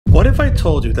What if I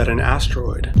told you that an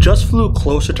asteroid just flew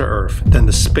closer to Earth than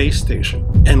the space station,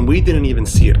 and we didn't even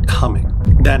see it coming?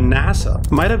 That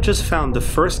NASA might have just found the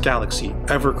first galaxy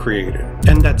ever created,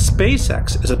 and that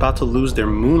SpaceX is about to lose their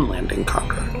moon landing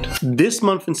contract. This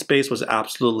month in space was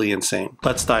absolutely insane.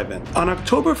 Let's dive in. On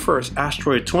October 1st,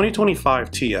 asteroid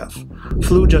 2025 TF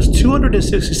flew just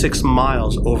 266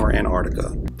 miles over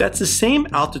Antarctica. That's the same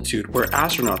altitude where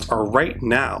astronauts are right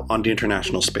now on the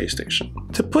International Space Station.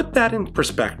 To put that in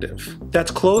perspective,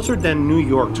 that's closer than New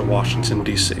York to Washington,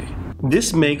 D.C.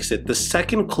 This makes it the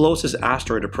second closest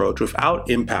asteroid approach without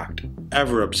impact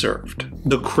ever observed.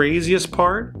 The craziest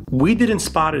part? We didn't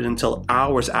spot it until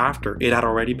hours after it had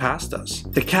already passed us.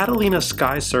 The Catalina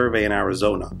Sky Survey in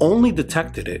Arizona only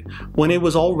detected it when it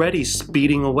was already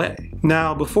speeding away.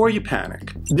 Now, before you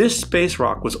panic, this space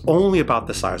rock was only about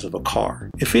the size of a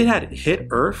car. If it had hit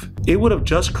Earth, it would have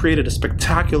just created a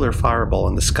spectacular fireball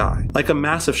in the sky, like a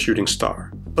massive shooting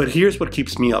star. But here's what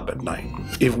keeps me up at night.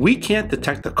 If we can't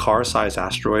detect a car-sized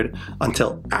asteroid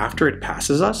until after it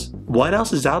passes us, what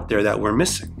else is out there that we're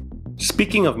missing?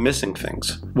 Speaking of missing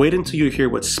things, wait until you hear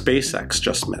what SpaceX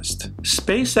just missed.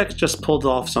 SpaceX just pulled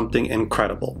off something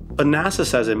incredible, but NASA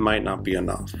says it might not be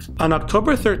enough. On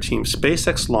October 13th,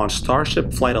 SpaceX launched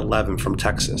Starship Flight 11 from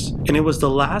Texas, and it was the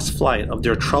last flight of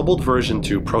their troubled version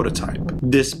 2 prototype.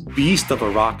 This beast of a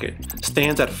rocket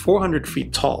stands at 400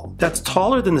 feet tall. That's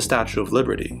taller than the Statue of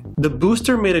Liberty. The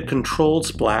booster made a controlled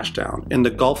splashdown in the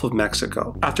Gulf of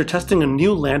Mexico after testing a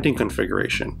new landing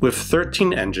configuration with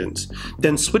 13 engines,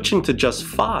 then switching to just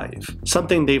 5,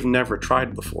 something they've never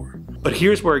tried before. But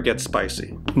here's where it gets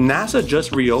spicy. NASA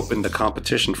just reopened the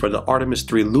competition for the Artemis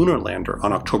 3 lunar lander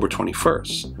on October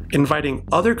 21st, inviting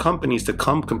other companies to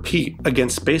come compete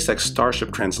against SpaceX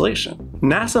Starship translation.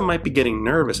 NASA might be getting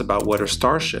nervous about whether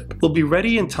Starship will be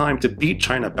ready in time to beat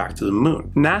China back to the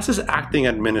moon. NASA's acting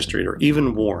administrator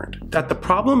even warned that the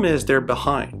problem is they're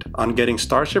behind on getting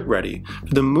Starship ready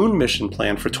for the moon mission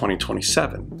planned for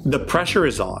 2027. The pressure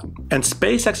is on, and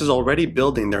SpaceX is already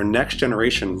building their next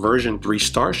generation version 3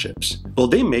 Starships. Will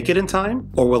they make it in time,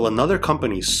 or will another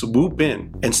company swoop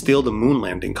in and steal the moon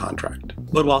landing contract?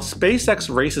 But while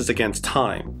SpaceX races against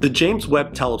time, the James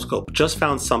Webb Telescope just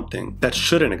found something that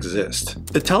shouldn't exist.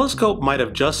 The telescope might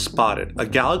have just spotted a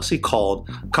galaxy called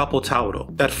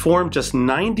Caputauro that formed just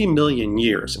 90 million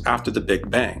years after the Big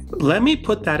Bang. Let me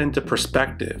put that into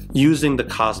perspective using the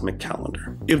cosmic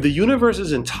calendar. If the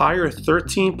universe's entire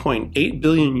 13.8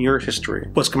 billion year history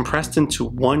was compressed into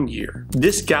 1 year,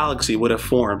 this galaxy would have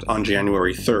formed on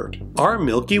January 3rd. Our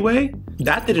Milky Way?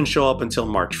 That didn't show up until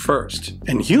March 1st.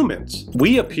 And humans,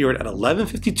 we appeared at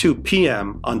 11:52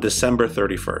 p.m. on December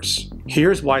 31st.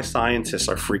 Here's why scientists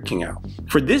are freaking out.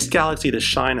 For this galaxy to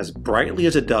shine as brightly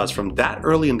as it does from that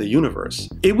early in the universe,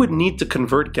 it would need to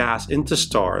convert gas into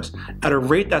stars at a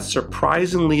rate that's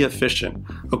surprisingly efficient,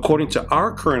 according to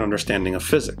our current understanding of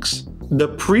physics. The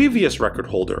previous record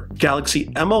holder,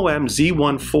 galaxy MOM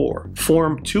Z14,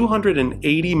 formed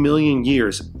 280 million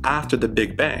years after the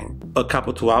Big Bang. But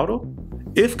Caputauro?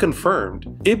 If confirmed,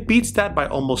 it beats that by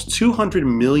almost 200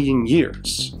 million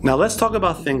years. Now let's talk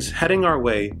about things heading our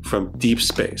way from deep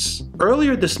space.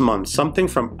 Earlier this month, something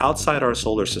from outside our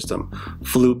solar system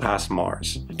flew past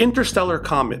Mars. Interstellar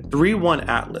comet 31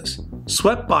 Atlas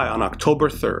swept by on October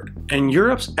 3rd, and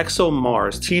Europe's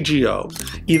ExoMars TGO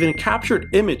even captured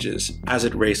images as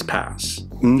it raced past.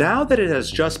 Now that it has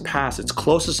just passed its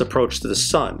closest approach to the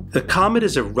sun, the comet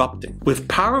is erupting with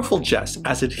powerful jets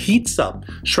as it heats up,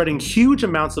 shredding huge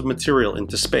amounts of material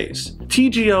into space.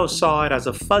 TGO saw it as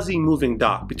a fuzzy moving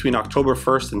dot between October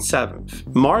 1st and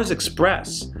 7th. Mars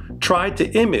Express tried to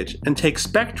image and take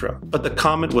spectra, but the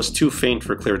comet was too faint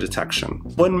for clear detection.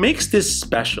 What makes this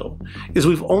special is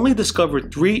we've only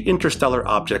discovered 3 interstellar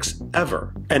objects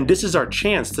ever, and this is our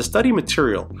chance to study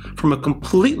material from a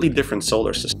completely different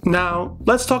solar system. Now,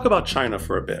 let's talk about China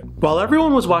for a bit. While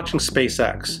everyone was watching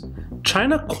SpaceX,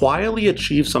 China quietly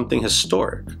achieved something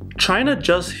historic. China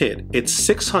just hit its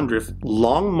 600th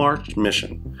Long March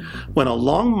mission when a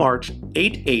Long March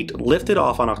 8-8 lifted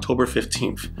off on October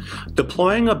 15th,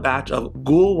 deploying a batch of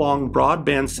Guowang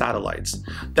broadband satellites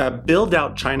that build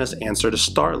out China's answer to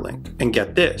Starlink. And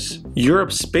get this,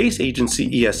 Europe's space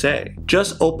agency ESA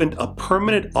just opened a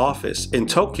permanent office in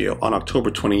Tokyo on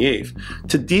October 28th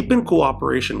to deepen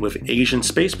cooperation with Asian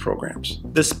space programs.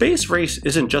 The space race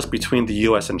isn't just between the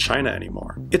US and China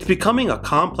anymore. It's becoming a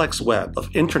complex web of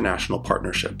international international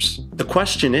partnerships. The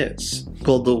question is,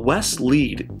 will the West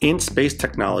lead in space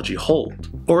technology hold?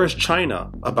 Or is China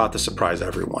about to surprise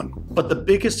everyone? But the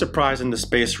biggest surprise in the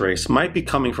space race might be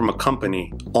coming from a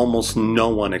company almost no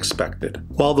one expected.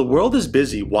 While the world is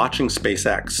busy watching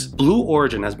SpaceX, Blue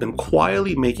Origin has been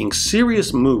quietly making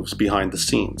serious moves behind the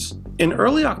scenes. In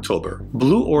early October,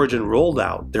 Blue Origin rolled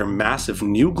out their massive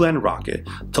New Glenn rocket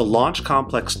to Launch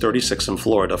Complex 36 in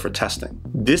Florida for testing.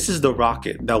 This is the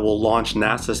rocket that will launch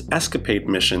NASA's Escapade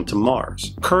mission to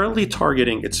Mars, currently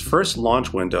targeting its first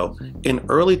launch window in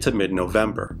early to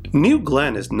mid-November. New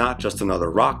Glenn is not just another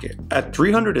rocket. At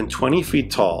 320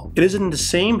 feet tall, it is in the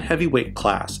same heavyweight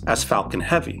class as Falcon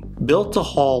Heavy, built to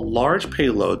haul large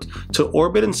payloads to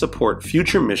orbit and support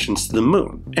future missions to the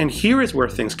moon. And here is where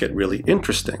things get really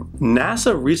interesting.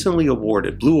 NASA recently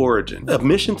awarded Blue Origin a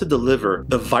mission to deliver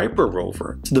the Viper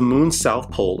rover to the moon's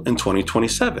south pole in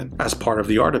 2027 as part of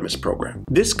the Artemis program.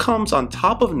 This comes on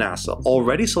top of NASA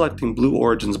already selecting Blue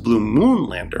Origin's Blue Moon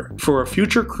lander for a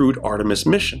future crewed Artemis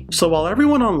mission. So while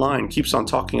everyone online keeps on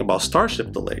talking about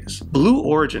Starship delays, Blue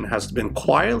Origin has been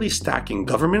quietly stacking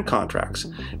government contracts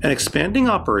and expanding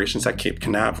operations at Cape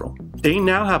Canaveral. They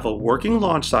now have a working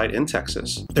launch site in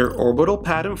Texas, their orbital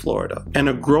pad in Florida, and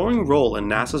a growing role in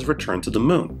NASA's return to the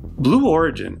moon. Blue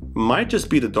Origin might just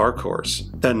be the dark horse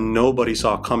that nobody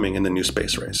saw coming in the new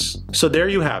space race. So there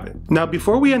you have it. Now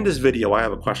before we end this video, I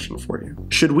have a question for you.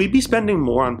 Should we be spending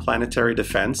more on planetary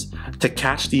defense to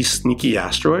catch these sneaky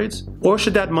asteroids? Or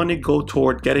should that money go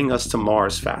toward getting us to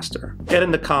Mars faster? Get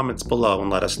in the comments below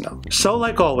and let us know. So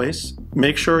like always,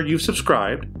 make sure you've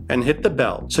subscribed and hit the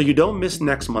bell so you don't miss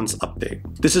next month's update.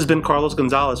 This has been Carlos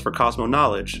Gonzalez for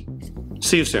Cosmoknowledge.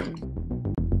 See you soon.